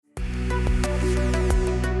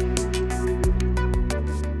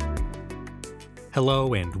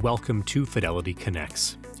Hello and welcome to Fidelity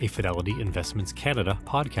Connects, a Fidelity Investments Canada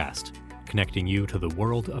podcast, connecting you to the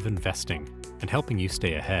world of investing and helping you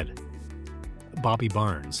stay ahead. Bobby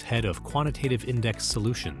Barnes, head of Quantitative Index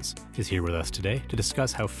Solutions, is here with us today to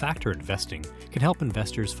discuss how factor investing can help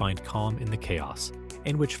investors find calm in the chaos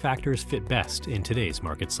and which factors fit best in today's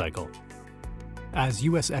market cycle. As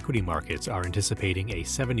U.S. equity markets are anticipating a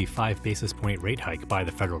 75 basis point rate hike by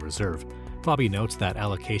the Federal Reserve, Bobby notes that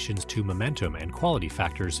allocations to momentum and quality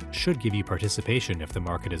factors should give you participation if the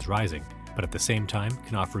market is rising, but at the same time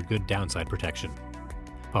can offer good downside protection.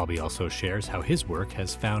 Bobby also shares how his work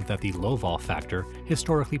has found that the low vol factor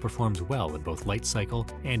historically performs well in both late cycle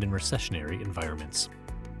and in recessionary environments.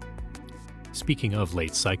 Speaking of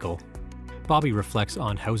late cycle, Bobby reflects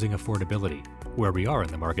on housing affordability, where we are in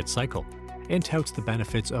the market cycle, and touts the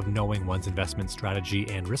benefits of knowing one's investment strategy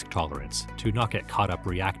and risk tolerance to not get caught up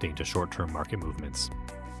reacting to short-term market movements.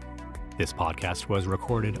 This podcast was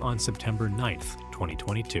recorded on September 9th,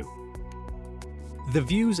 2022. The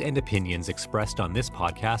views and opinions expressed on this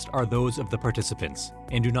podcast are those of the participants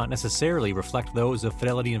and do not necessarily reflect those of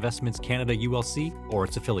Fidelity Investments Canada ULC or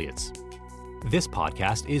its affiliates. This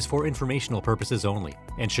podcast is for informational purposes only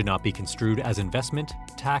and should not be construed as investment,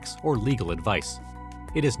 tax, or legal advice.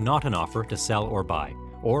 It is not an offer to sell or buy,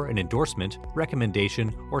 or an endorsement,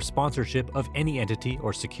 recommendation, or sponsorship of any entity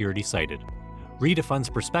or security cited. Read a fund's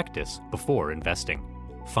prospectus before investing.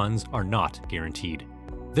 Funds are not guaranteed.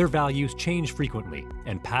 Their values change frequently,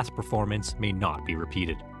 and past performance may not be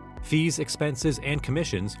repeated. Fees, expenses, and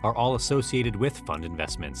commissions are all associated with fund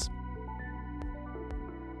investments.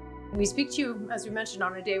 We speak to you, as we mentioned,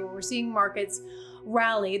 on a day where we're seeing markets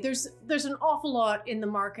rally. There's an awful lot in the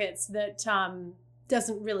markets that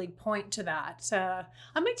doesn't really point to that.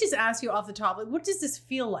 I might just ask you off the top, what does this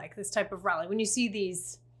feel like, this type of rally, when you see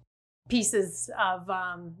these pieces of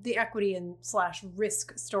the equity and /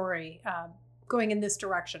 risk story going in this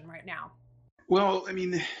direction right now? Well, I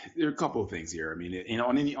mean, there are a couple of things here. I mean,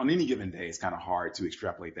 on any given day, it's kind of hard to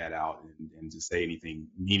extrapolate that out and to say anything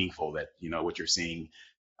meaningful that, what you're seeing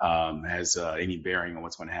has any bearing on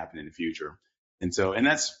what's going to happen in the future. And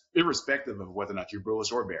that's irrespective of whether or not you're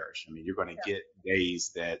bullish or bearish. I mean, you're going to get days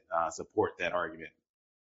that support that argument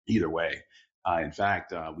either way. In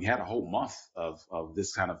fact, we had a whole month of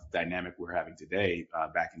this kind of dynamic we're having today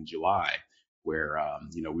back in July, where,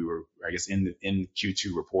 we were, I guess, in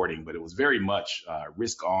Q2 reporting, but it was very much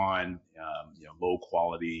risk on, low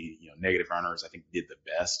quality, negative earners, I think, did the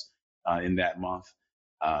best in that month.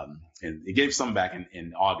 And it gave some back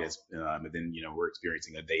in August, but then, we're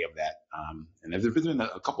experiencing a day of that. And there's been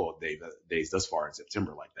a couple of days thus far in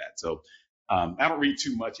September like that. So I don't read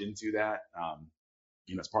too much into that.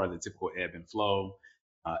 It's part of the typical ebb and flow.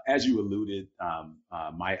 As you alluded,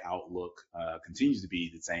 my outlook continues to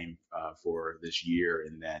be the same for this year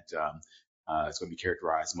in that it's going to be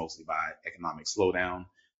characterized mostly by economic slowdown.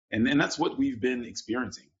 And that's what we've been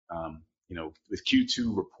experiencing. With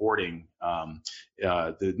Q2 reporting,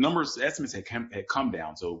 the estimates had come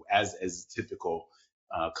down. So as typical,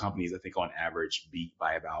 companies, I think on average beat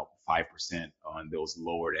by about 5% on those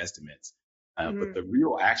lowered estimates. But the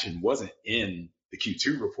real action wasn't in the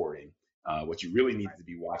Q2 reporting. What you really needed to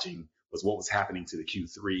be watching was what was happening to the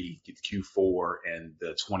Q3, Q4, and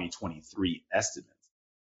the 2023 estimates.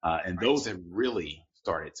 And those have really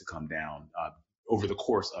started to come down over the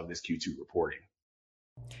course of this Q2 reporting.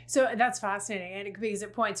 So that's fascinating, and because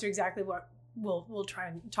it points to exactly what we'll try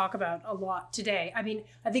and talk about a lot today. I mean,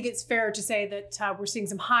 I think it's fair to say that we're seeing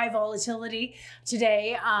some high volatility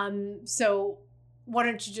today. So why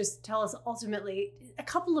don't you just tell us ultimately a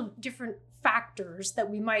couple of different factors that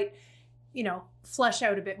we might, flesh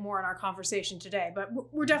out a bit more in our conversation today. But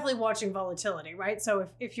we're definitely watching volatility, right? So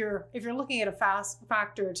if you're looking at a fast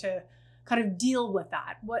factor to kind of deal with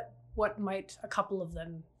that, what might a couple of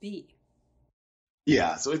them be?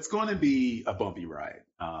 Yeah, so it's going to be a bumpy ride,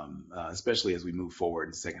 especially as we move forward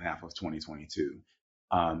in the second half of 2022.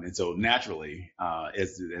 And so naturally,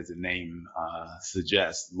 as the name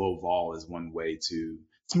suggests, low vol is one way to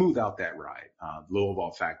smooth out that ride, low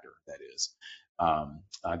vol factor, that is.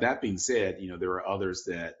 That being said, there are others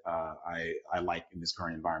that I like in this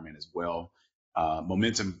current environment as well.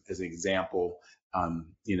 Momentum, as an example,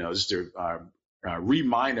 just to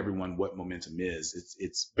remind everyone what momentum is.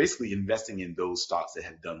 It's basically investing in those stocks that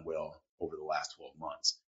have done well over the last 12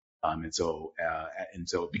 months. And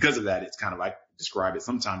so because of that, it's kind of, I describe it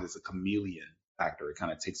sometimes as a chameleon factor. It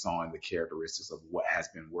kind of takes on the characteristics of what has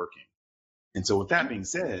been working. And so with that being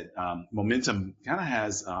said, momentum kind of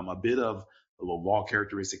has a bit of a low vol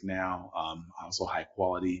characteristic now, also high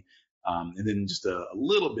quality, and then just a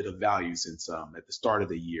little bit of value since at the start of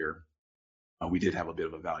the year, we did have a bit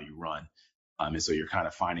of a value run. And so you're kind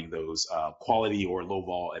of finding those quality or low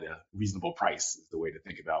vol at a reasonable price is the way to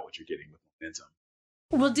think about what you're getting with momentum.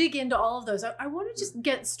 We'll dig into all of those. I want to just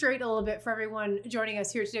get straight a little bit for everyone joining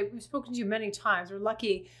us here today. We've spoken to you many times. We're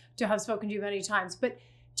lucky to have spoken to you many times, but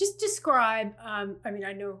just describe, I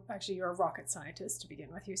know actually you're a rocket scientist to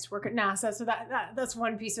begin with. You used to work at NASA, so that's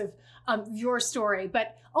one piece of your story.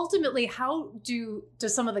 But ultimately, how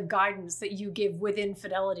does some of the guidance that you give within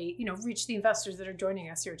Fidelity, reach the investors that are joining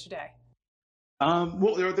us here today?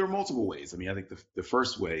 Well, there are multiple ways. I think the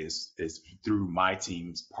first way is through my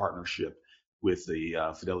team's partnership with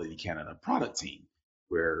the Fidelity Canada product team,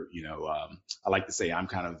 where I like to say I'm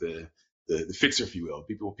kind of the fixer, if you will.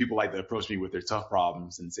 People like to approach me with their tough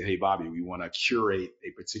problems and say, "Hey, Bobby, we want to curate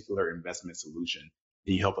a particular investment solution.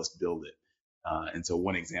 Can you help us build it?" And so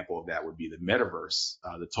one example of that would be the metaverse,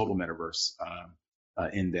 the total metaverse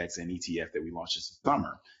index and ETF that we launched this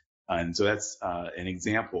summer. And so that's an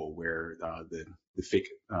example where the FIC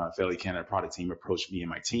Fidelity Canada product team approached me and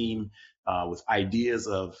my team with ideas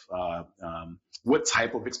of what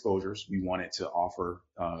type of exposures we wanted to offer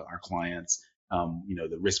our clients,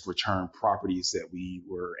 the risk return properties that we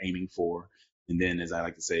were aiming for. And then, as I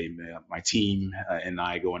like to say, my team and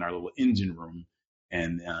I go in our little engine room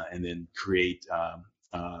and then create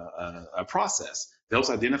a process that helps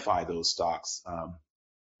identify those stocks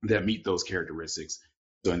that meet those characteristics.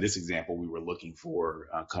 So in this example, we were looking for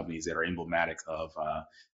companies that are emblematic of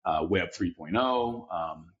Web 3.0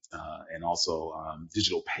 and also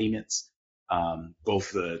digital payments,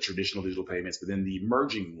 both the traditional digital payments, but then the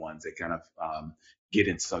emerging ones that kind of get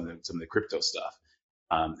into some of the crypto stuff.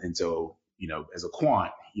 And so, as a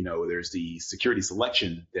quant, there's the security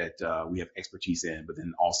selection that we have expertise in, but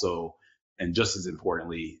then also, and just as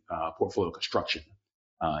importantly, portfolio construction.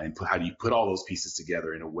 And how do you put all those pieces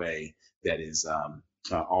together in a way that is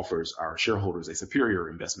offers our shareholders a superior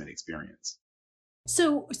investment experience.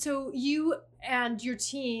 So you and your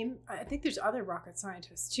team, I think there's other rocket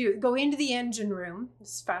scientists too, go into the engine room.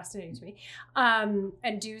 This is fascinating to me,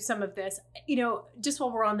 and do some of this. Just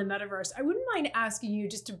while we're on the metaverse, I wouldn't mind asking you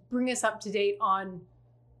just to bring us up to date on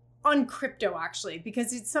crypto, actually,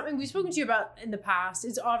 because it's something we've spoken to you about in the past.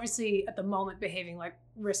 It's obviously at the moment behaving like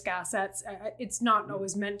risk assets. It's not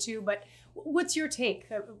always meant to, but what's your take?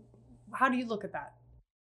 How do you look at that?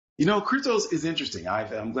 Crypto is interesting.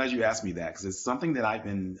 I'm glad you asked me that because it's something that I've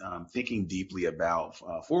been thinking deeply about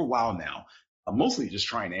for a while now, mostly just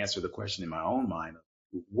trying to answer the question in my own mind.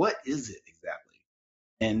 What is it exactly?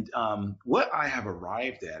 And what I have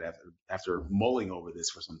arrived at after mulling over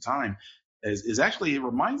this for some time is actually, it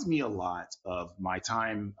reminds me a lot of my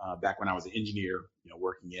time back when I was an engineer,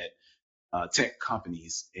 working at tech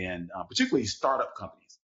companies and particularly startup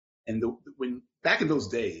companies. And when back in those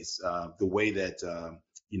days, the way that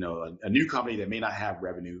a new company that may not have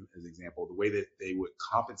revenue, as an example, the way that they would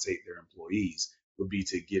compensate their employees would be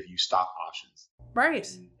to give you stock options. Right.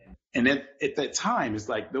 And at that time, it's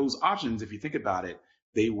like those options, if you think about it,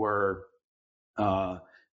 they were,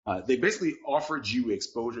 they basically offered you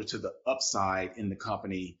exposure to the upside in the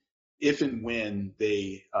company. If and when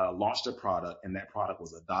they launched a product and that product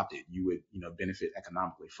was adopted, you would, benefit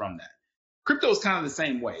economically from that. Crypto is kind of the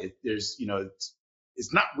same way. There's,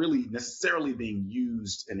 it's not really necessarily being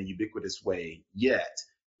used in a ubiquitous way yet.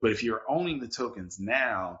 But if you're owning the tokens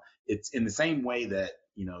now, it's in the same way that,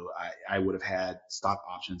 I would have had stock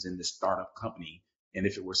options in this startup company. And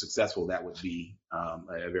if it were successful, that would be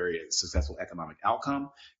a very successful economic outcome.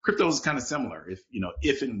 Crypto is kind of similar.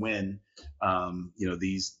 If and when,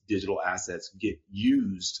 these digital assets get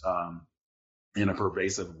used in a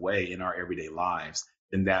pervasive way in our everyday lives,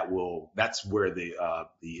 then that's where the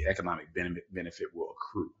economic benefit will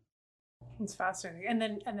accrue. It's fascinating. And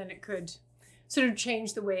then it could sort of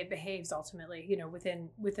change the way it behaves ultimately,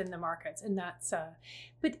 within the markets. And that's,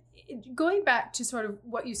 but going back to sort of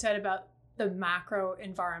what you said about the macro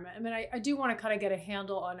environment, I do want to kind of get a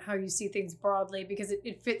handle on how you see things broadly, because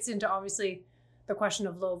it fits into obviously the question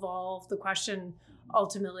of low vol, the question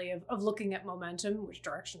ultimately of looking at momentum, which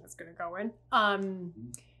direction it's going to go in.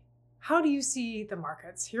 How do you see the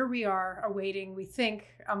markets? Here we are awaiting, we think,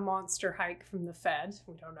 a monster hike from the Fed.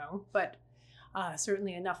 We don't know, but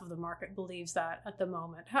certainly enough of the market believes that at the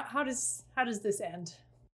moment. How does this end?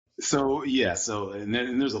 So and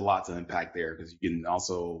there's a lot to unpack there, because you can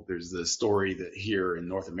also, there's the story that here in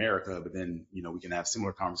North America, but then we can have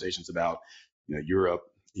similar conversations about Europe,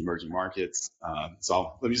 emerging markets.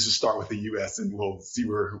 So let me just start with the U.S. and we'll see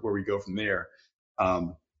where we go from there.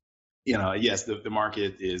 Yes, the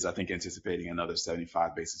market is, I think, anticipating another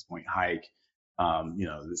 75 basis point hike.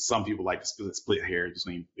 Some people like to split hairs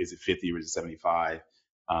between, is it 50 or is it 75?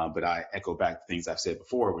 But I echo back things I've said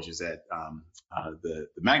before, which is that the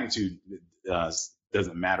magnitude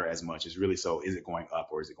doesn't matter as much. It's really, so is it going up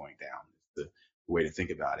or is it going down? The way to think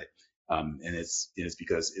about it. And it's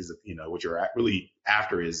because what you're really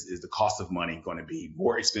after is the cost of money going to be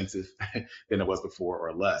more expensive than it was before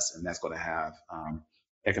or less, and that's going to have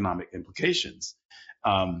economic implications.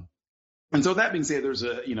 And so that being said, there's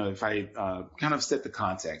if I kind of set the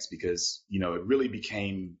context, because, it really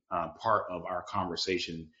became part of our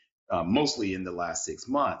conversation mostly in the last 6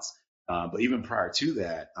 months. But even prior to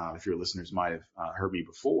that, if your listeners might have heard me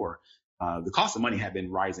before, the cost of money had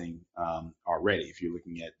been rising already, if you're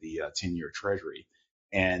looking at the 10-year Treasury.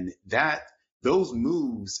 And those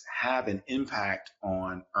moves have an impact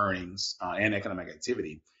on earnings and economic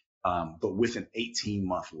activity, but with an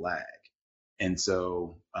 18-month lag. And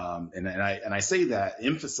so, and I say that,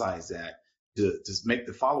 emphasize that to make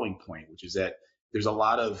the following point, which is that there's a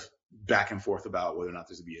lot of back and forth about whether or not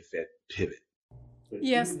there's going to be a Fed pivot.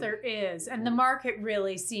 Yes, there is. And the market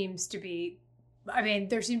really seems to be,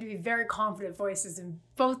 there seem to be very confident voices in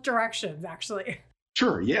both directions, actually.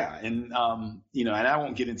 Sure. Yeah. And, and I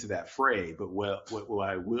won't get into that fray, but what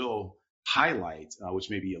I will highlight, which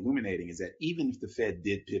may be illuminating, is that even if the Fed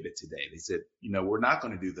did pivot today, they said, we're not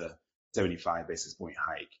going to do the 75 basis point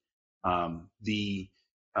hike. The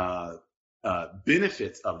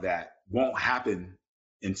benefits of that won't happen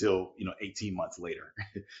until 18 months later.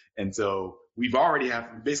 And so we've already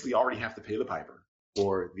have to pay the piper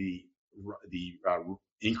for the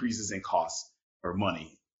increases in costs or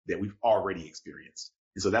money that we've already experienced.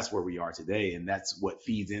 And so that's where we are today, and that's what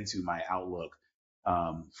feeds into my outlook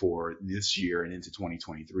for this year and into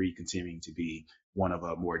 2023, continuing to be one of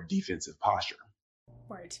a more defensive posture.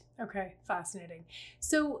 Right. Okay. Fascinating.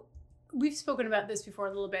 So we've spoken about this before a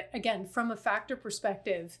little bit. Again, from a factor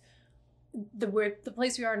perspective, the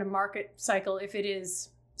place we are in a market cycle, if it is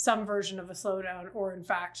some version of a slowdown or in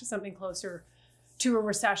fact something closer to a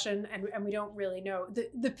recession, and we don't really know,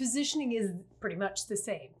 the positioning is pretty much the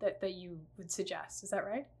same that you would suggest. Is that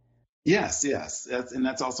right? Yes.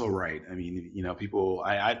 That's also right. People,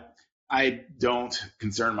 I don't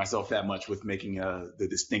concern myself that much with making the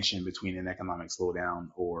distinction between an economic slowdown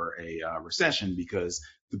or a recession, because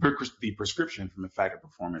the prescription from a factor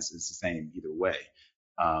performance is the same either way.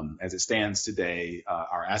 As it stands today,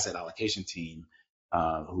 our asset allocation team,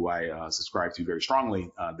 who I subscribe to very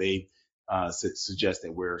strongly, they suggest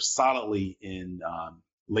that we're solidly in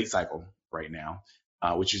late cycle right now,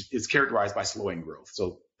 which is characterized by slowing growth.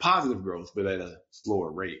 So positive growth, but at a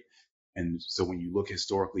slower rate. And so when you look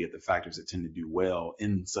historically at the factors that tend to do well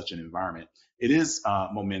in such an environment, it is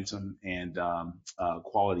momentum and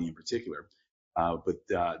quality in particular. But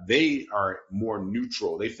they are more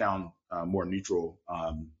neutral. They found more neutral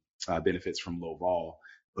benefits from low vol.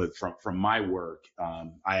 But from my work,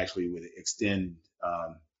 I actually would extend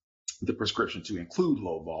the prescription to include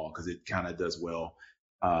low vol, because it kind of does well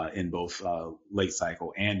in both late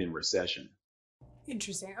cycle and in recession.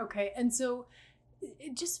 Interesting. Okay. And so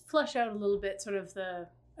just flesh out a little bit sort of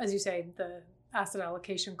as you say, the asset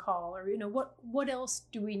allocation call, or, what else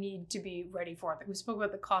do we need to be ready for? We spoke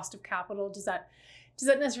about the cost of capital. Does that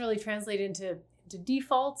necessarily translate into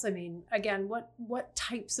defaults? Again, what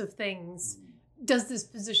types of things does this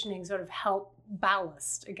positioning sort of help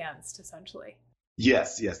ballast against, essentially?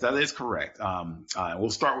 Yes, that is correct.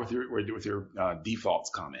 We'll start with your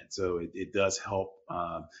defaults comment. So it does help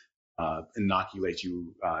inoculate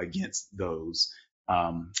you against those.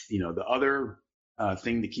 The other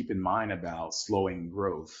thing to keep in mind about slowing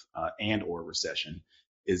growth and or recession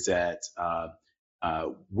is that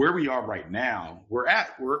where we are right now, we're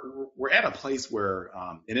at a place where,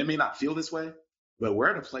 and it may not feel this way, but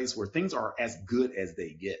we're at a place where things are as good as they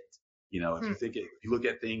get. If you look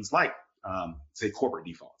at things like say corporate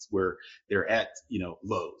defaults, where they're at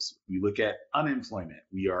lows. We look at unemployment,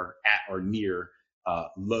 we are at or near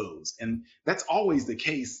lows, and that's always the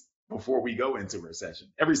case before we go into recession.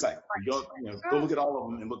 Every cycle, we go look at all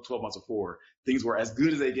of them and look 12 months before, things were as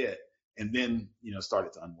good as they get, and then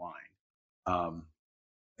started to unwind.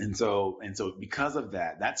 And so because of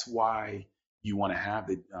that, that's why you want to have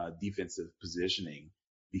the defensive positioning,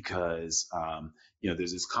 because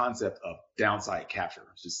there's this concept of downside capture,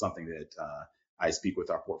 which is something that I speak with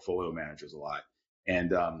our portfolio managers a lot.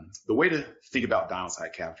 And the way to think about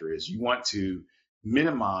downside capture is you want to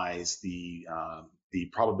minimize the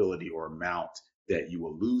probability or amount that you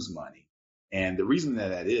will lose money. And the reason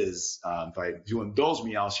that is, if you indulge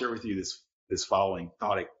me, I'll share with you this following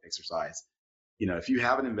thought exercise. If you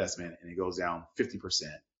have an investment and it goes down 50%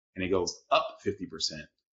 and it goes up 50%,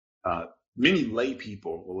 many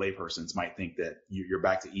laypersons might think that you're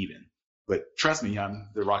back to even. But trust me, I'm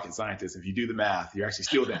the rocket scientist. If you do the math, you're actually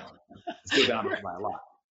still down, by a lot.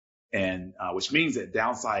 And which means that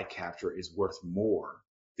downside capture is worth more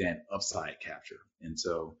than upside capture. And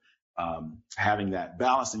so having that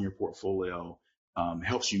balance in your portfolio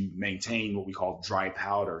helps you maintain what we call dry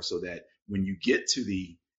powder, so that when you get to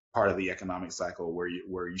the part of the economic cycle where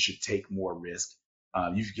you should take more risk,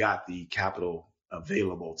 you've got the capital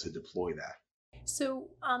available to deploy that. So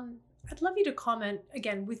I'd love you to comment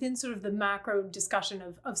again within sort of the macro discussion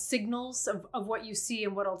of signals of what you see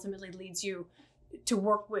and what ultimately leads you to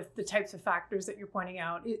work with the types of factors that you're pointing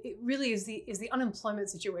out. It really is the unemployment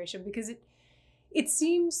situation, because it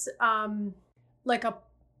seems like a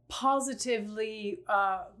positively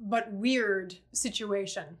but weird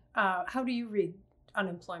situation. How do you read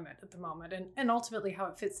unemployment at the moment, and ultimately how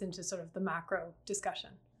it fits into sort of the macro discussion?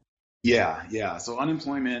 Yeah. So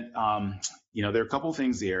unemployment, there are a couple of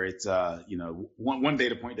things there. It's, one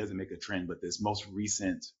data point doesn't make a trend, but this most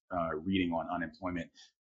recent reading on unemployment,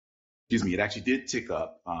 it actually did tick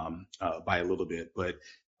up by a little bit, but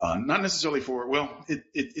not necessarily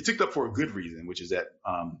it ticked up for a good reason, which is that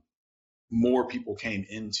more people came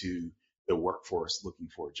into the workforce looking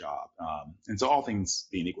for a job. And so all things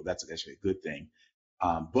being equal, that's actually a good thing.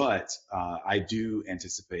 But I do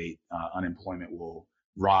anticipate unemployment will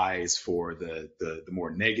rise for the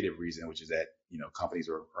more negative reason, which is that companies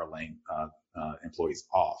are laying employees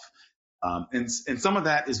off, and some of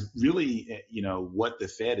that is really what the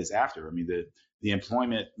Fed is after. I mean, the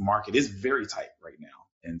employment market is very tight right now,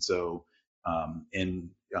 and so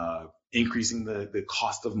increasing the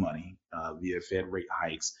cost of money via Fed rate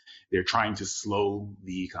hikes, they're trying to slow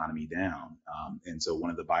the economy down, and so one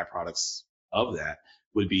of the byproducts of that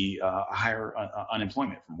would be a higher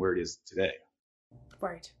unemployment from where it is today.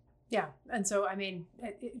 Right. Yeah. And so, I mean,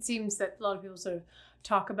 it seems that a lot of people sort of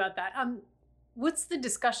talk about that. What's the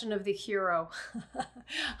discussion of the hero?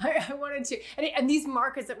 I wanted to, and these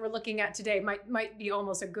markets that we're looking at today might be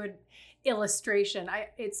almost a good illustration.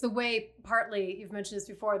 It's the way, partly, you've mentioned this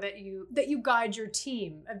before, that you guide your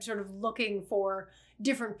team of sort of looking for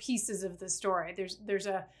different pieces of the story. There's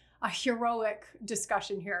a heroic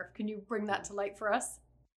discussion here. Can you bring that to light for us?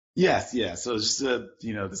 Yes. So just to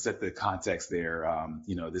set the context there,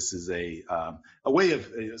 this is a way of,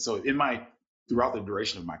 throughout the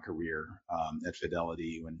duration of my career at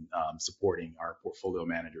Fidelity, when supporting our portfolio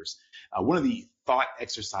managers, one of the thought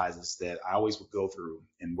exercises that I always would go through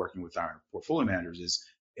in working with our portfolio managers is,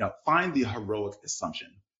 find the heroic assumption.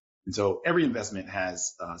 And so every investment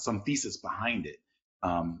has some thesis behind it.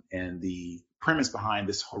 And the premise behind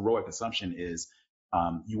this heroic assumption is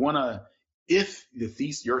you want to, if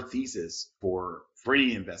your thesis for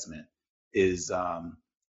any investment is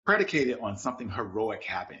predicated on something heroic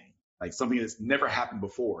happening, like something that's never happened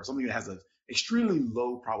before, something that has an extremely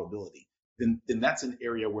low probability, then that's an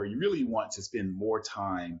area where you really want to spend more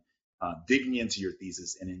time digging into your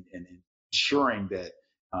thesis and ensuring that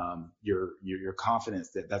your confidence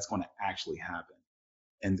that that's going to actually happen.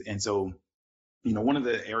 And so, one of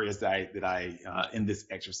the areas that I in this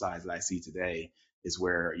exercise that I see today is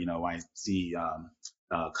where, I see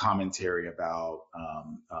commentary about,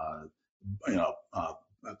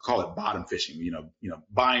 call it bottom fishing,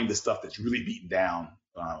 buying the stuff that's really beaten down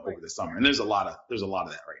over the summer. And there's a lot of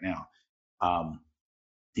that right now.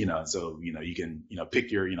 So, you can,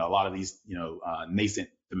 pick your, a lot of these, nascent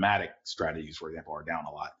thematic strategies, for example, are down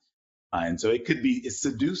a lot. And so it's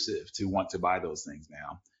seductive to want to buy those things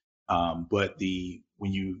now. But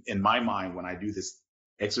in my mind, when I do this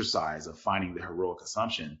exercise of finding the heroic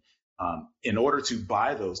assumption, in order to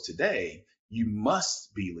buy those today, you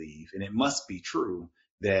must believe, and it must be true,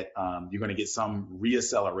 that you're going to get some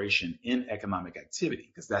reacceleration in economic activity,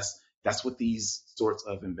 because that's what these sorts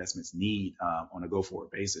of investments need on a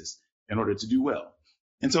go-forward basis in order to do well.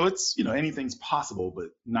 And so it's, anything's possible,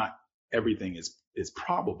 but not everything is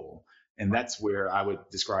probable. And that's where I would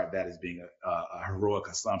describe that as being a heroic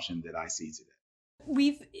assumption that I see today.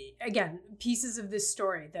 We've, again, pieces of this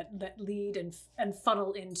story that lead and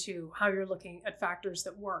funnel into how you're looking at factors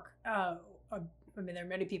that work. There are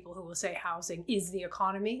many people who will say housing is the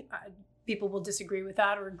economy. People will disagree with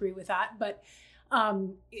that or agree with that, but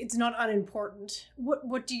it's not unimportant.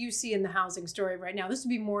 What do you see in the housing story right now? This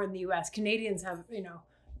would be more in the U.S. Canadians have,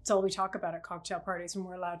 it's all we talk about at cocktail parties when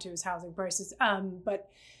we're allowed to is housing prices. But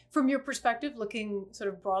from your perspective, looking sort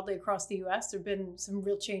of broadly across the U.S., there have been some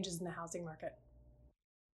real changes in the housing market.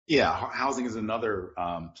 Yeah, housing is another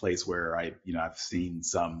place where I've seen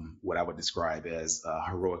some what I would describe as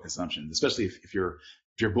heroic assumptions, especially if you're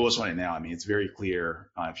bullish on it now. I mean, it's very clear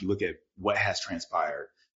if you look at what has transpired.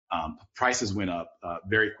 Prices went up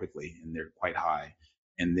very quickly, and they're quite high.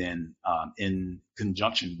 And then in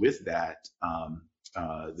conjunction with that,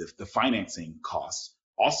 the financing costs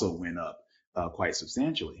also went up quite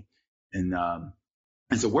substantially. And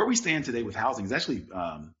so where we stand today with housing is actually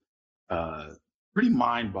pretty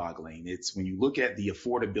mind-boggling. It's when you look at the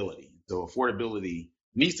affordability. So affordability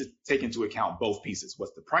needs to take into account both pieces.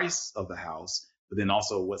 What's the price of the house, but then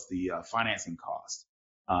also what's the financing cost.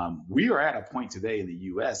 We are at a point today in the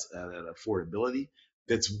U.S. At affordability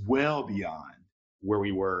that's well beyond where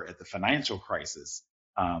we were at the financial crisis,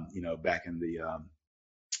 back in the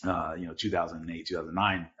 2008,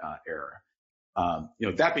 2009 era.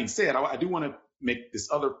 That being said, I do want to make this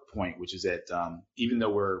other point, which is that even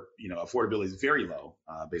though affordability is very low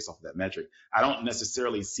based off of that metric, I don't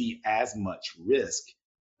necessarily see as much risk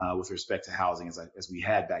with respect to housing as we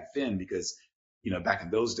had back then, because back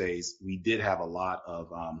in those days, we did have a lot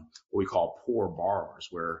of what we call poor borrowers,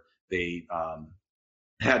 where they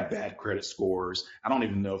had bad credit scores. I don't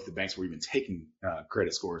even know if the banks were even taking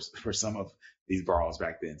credit scores for some of these borrowers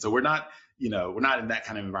back then. So we're not in that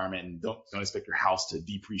kind of environment, and don't expect your house to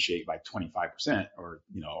depreciate by 25% or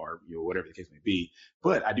whatever the case may be.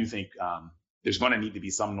 But I do think there's going to need to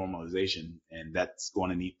be some normalization, and that's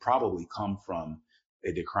going to probably come from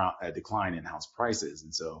a decline in house prices.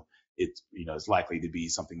 And so it's likely to be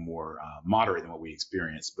something more moderate than what we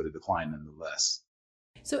experienced, but a decline nonetheless.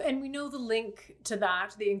 So, and we know the link to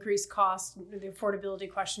that, the increased cost, the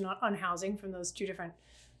affordability question on housing from those two different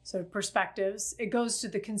sort of perspectives. It goes to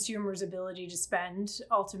the consumer's ability to spend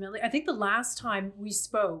ultimately. I think the last time we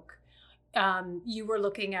spoke, you were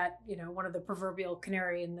looking at, one of the proverbial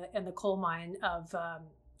canary in the coal mine of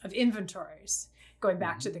inventories, going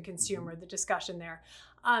back to the consumer, the discussion there.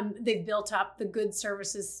 They've built up the goods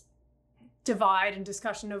services divide and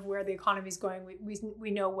discussion of where the economy is going. We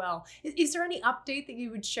know well. Is there any update that you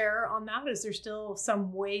would share on that? Is there still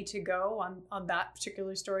some way to go on that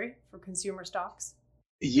particular story for consumer stocks?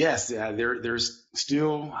 Yes, there's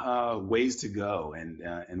still ways to go,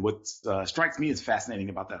 and what strikes me as fascinating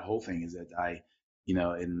about that whole thing is that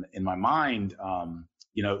in my mind,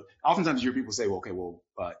 oftentimes you hear people say,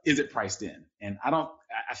 is it priced in? And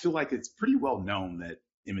I feel like it's pretty well known that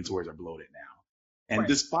inventories are bloated now. And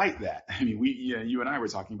despite that, you and I were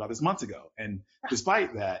talking about this months ago. And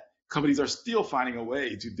despite that, companies are still finding a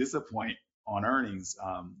way to disappoint on earnings,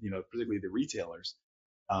 particularly the retailers,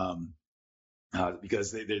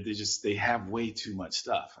 because they have way too much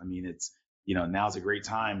stuff. It's, now's a great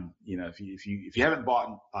time. If you haven't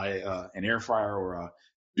bought an air fryer or a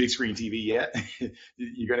big screen TV yet,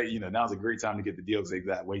 now's a great time to get the deal, because they've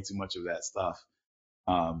got way too much of that stuff.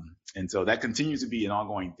 And so that continues to be an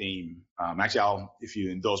ongoing theme. Actually, if you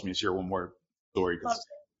indulge me, to share one more story, because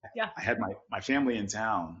I had my family in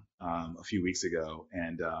town a few weeks ago,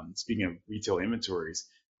 and speaking of retail inventories,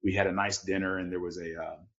 we had a nice dinner, and there was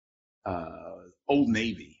a Old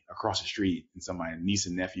Navy across the street, and so my niece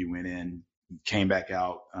and nephew went in, came back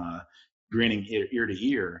out, grinning ear to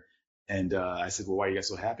ear, and I said, "Well, why are you guys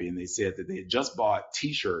so happy?" And they said that they had just bought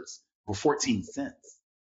T-shirts for 14 cents.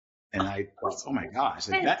 And I thought, oh my gosh,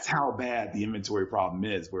 that's how bad the inventory problem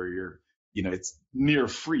is, where it's near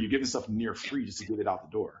free. You're giving stuff near free just to get it out the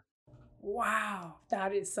door. Wow.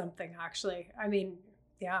 That is something, actually.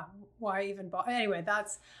 Why even bother? Anyway,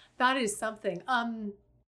 that is something.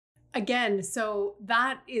 Again, so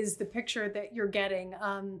that is the picture that you're getting.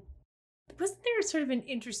 Wasn't there sort of an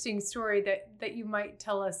interesting story that you might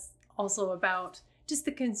tell us also about just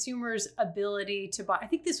the consumer's ability to buy? I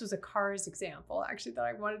think this was a cars example, actually, that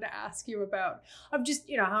I wanted to ask you about, of just,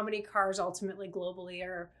 how many cars ultimately globally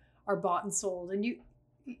are bought and sold. And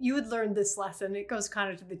you had learned this lesson. It goes kind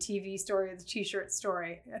of to the TV story, the T-shirt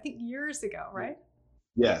story, I think years ago, right?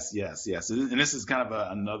 Yes. And this is kind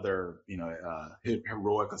of another,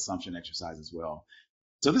 heroic assumption exercise as well.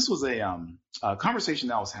 So this was a conversation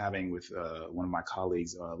that I was having with one of my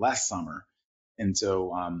colleagues last summer. And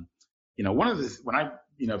so, when I,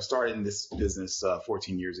 started in this business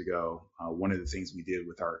 14 years ago, one of the things we did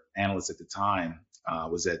with our analysts at the time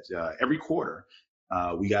was that every quarter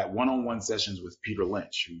we got one-on-one sessions with Peter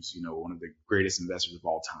Lynch, who's, one of the greatest investors of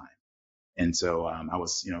all time. And so I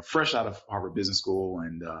was, fresh out of Harvard Business School,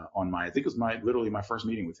 and I think it was literally my first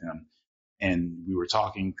meeting with him, and we were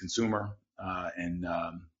talking consumer, and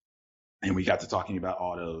we got to talking about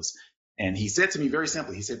autos. And he said to me very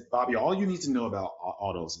simply, he said, "Bobby, all you need to know about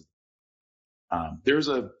autos, there's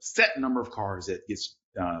a set number of cars that gets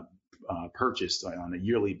purchased on a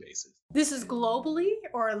yearly basis." This is globally,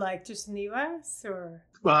 or like just in the U.S. or?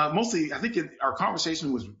 Mostly, I think our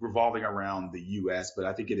conversation was revolving around the U.S., but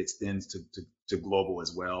I think it extends to global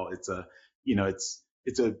as well. It's a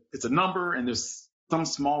number, and there's some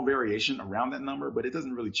small variation around that number, but it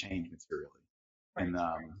doesn't really change materially. Right.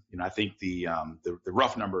 And I think the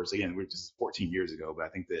rough numbers, again, which is 14 years ago, but I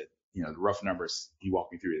think that the rough numbers he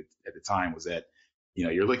walked me through at the time was that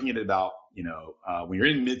you're looking at about when you're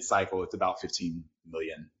in mid cycle, it's about 15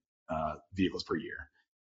 million vehicles per year.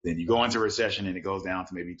 Then you go into recession and it goes down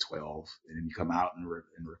to maybe 12, and then you come out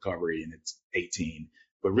in recovery and it's 18.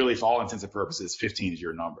 But really, for all intents and purposes, 15 is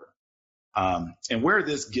your number. And where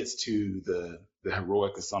this gets to the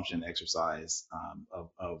heroic assumption exercise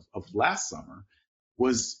of last summer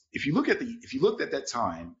was if you looked at that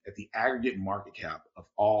time at the aggregate market cap of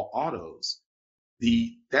all autos,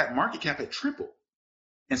 that market cap had tripled.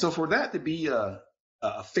 And so for that to be a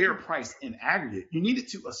fair price in aggregate, you needed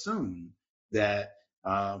to assume that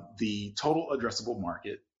the total addressable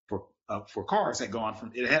market for cars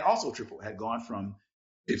had also tripled, had gone from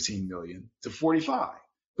 15 million to 45.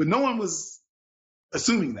 But no one was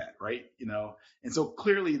assuming that, right? And so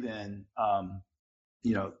clearly then,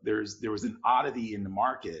 there was an oddity in the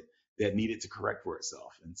market that needed to correct for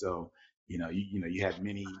itself. And so, you had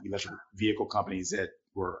many electric vehicle companies that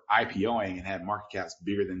were IPOing and had market caps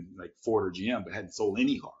bigger than like Ford or GM, but hadn't sold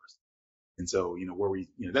any cars. And so,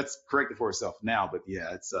 that's corrected for itself now. But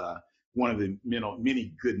yeah, it's one of the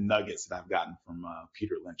many good nuggets that I've gotten from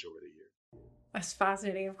Peter Lynch over the years. That's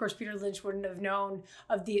fascinating. Of course, Peter Lynch wouldn't have known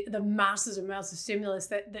of the massive amounts of stimulus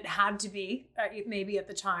that had to be, maybe at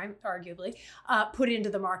the time, arguably, put into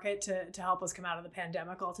the market to help us come out of the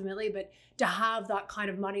pandemic ultimately. But to have that kind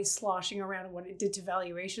of money sloshing around and what it did to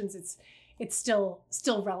valuations, it's still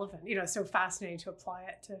relevant. So fascinating to apply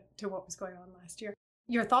it to what was going on last year.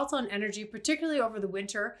 Your thoughts on energy, particularly over the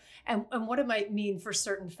winter, and what it might mean for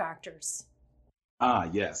certain factors.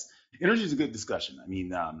 Yes. Energy is a good discussion. I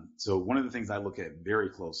mean, so one of the things I look at very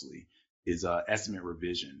closely is estimate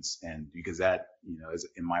revisions, and because that, is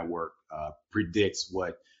in my work, predicts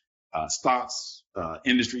what stocks,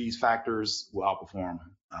 industries, factors will outperform,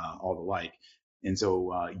 all the like. And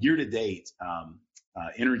so year to date,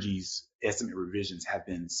 energy's estimate revisions have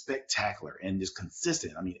been spectacular and just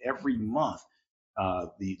consistent. I mean, every month,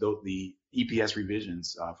 the EPS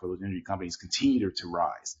revisions for those energy companies continue to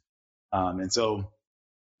rise. And so,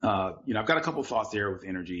 I've got a couple of thoughts there with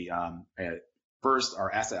energy. First,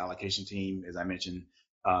 our asset allocation team, as I mentioned,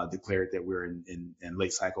 declared that we're in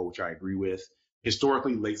late cycle, which I agree with.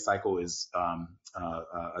 Historically, late cycle is a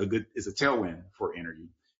tailwind for energy.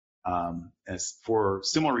 As for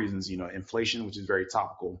similar reasons, inflation, which is very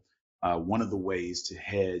topical. One of the ways to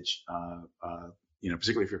hedge,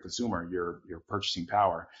 particularly if you're a consumer, your purchasing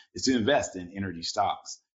power, is to invest in energy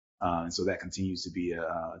stocks. And so that continues to be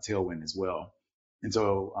a tailwind as well. And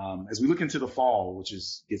so as we look into the fall, which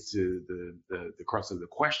gets to the crux of the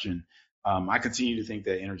question, I continue to think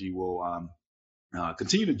that energy will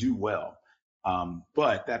continue to do well.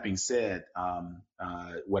 But that being said,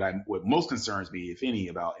 what most concerns me, if any,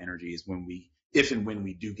 about energy is if and when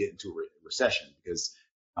we do get into a recession, because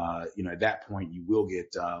at that point you will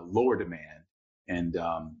get lower demand. And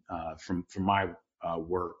from my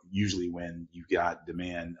work, usually when you've got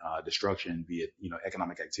demand destruction, be it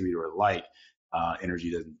economic activity or the like,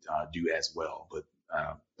 energy doesn't do as well.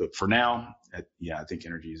 But for now, I think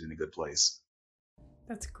energy is in a good place.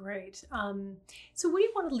 That's great. So what do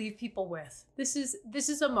you want to leave people with? This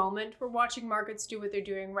is a moment. We're watching markets do what they're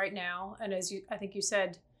doing right now, and I think you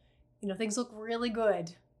said, things look really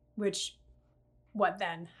good. Which, what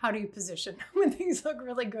then? How do you position when things look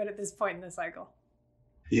really good at this point in the cycle?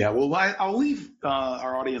 Yeah, well, I'll leave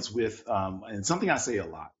our audience with, and something I say a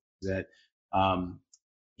lot, that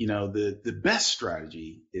the best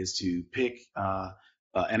strategy is to pick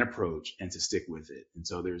an approach and to stick with it. And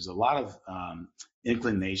so there's a lot of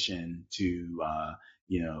inclination to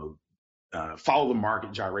follow the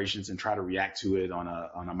market gyrations and try to react to it on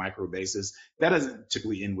a micro basis. That doesn't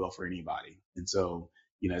typically end well for anybody. And so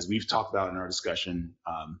as we've talked about in our discussion,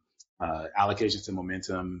 allocations to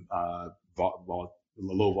momentum,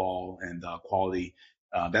 low vol and quality,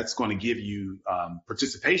 that's going to give you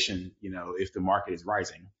participation, if the market is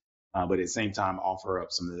rising, but at the same time offer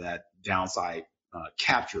up some of that downside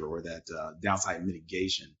capture or that downside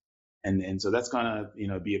mitigation. And so that's going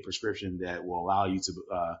to be a prescription that will allow you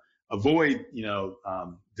to avoid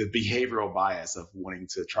the behavioral bias of wanting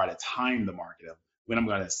to try to time the market of when I'm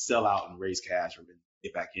going to sell out and raise cash or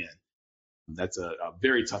get back in. That's a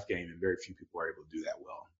very tough game, and very few people are able to do that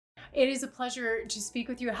well. It is a pleasure to speak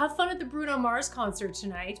with you. Have fun at the Bruno Mars concert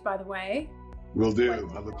tonight, by the way. Will do.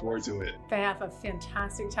 I look forward to it. Have a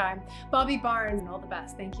fantastic time. Bobby Barnes, and all the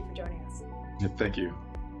best. Thank you for joining us. Thank you.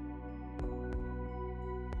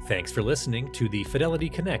 Thanks for listening to the Fidelity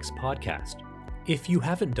Connects podcast. If you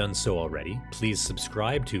haven't done so already, please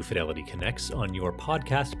subscribe to Fidelity Connects on your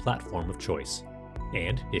podcast platform of choice.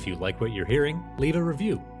 And if you like what you're hearing, leave a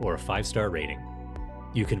review or a 5-star rating.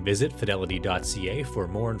 You can visit fidelity.ca for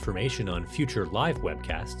more information on future live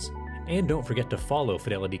webcasts, and don't forget to follow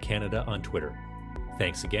Fidelity Canada on Twitter.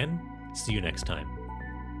 Thanks again. See you next time.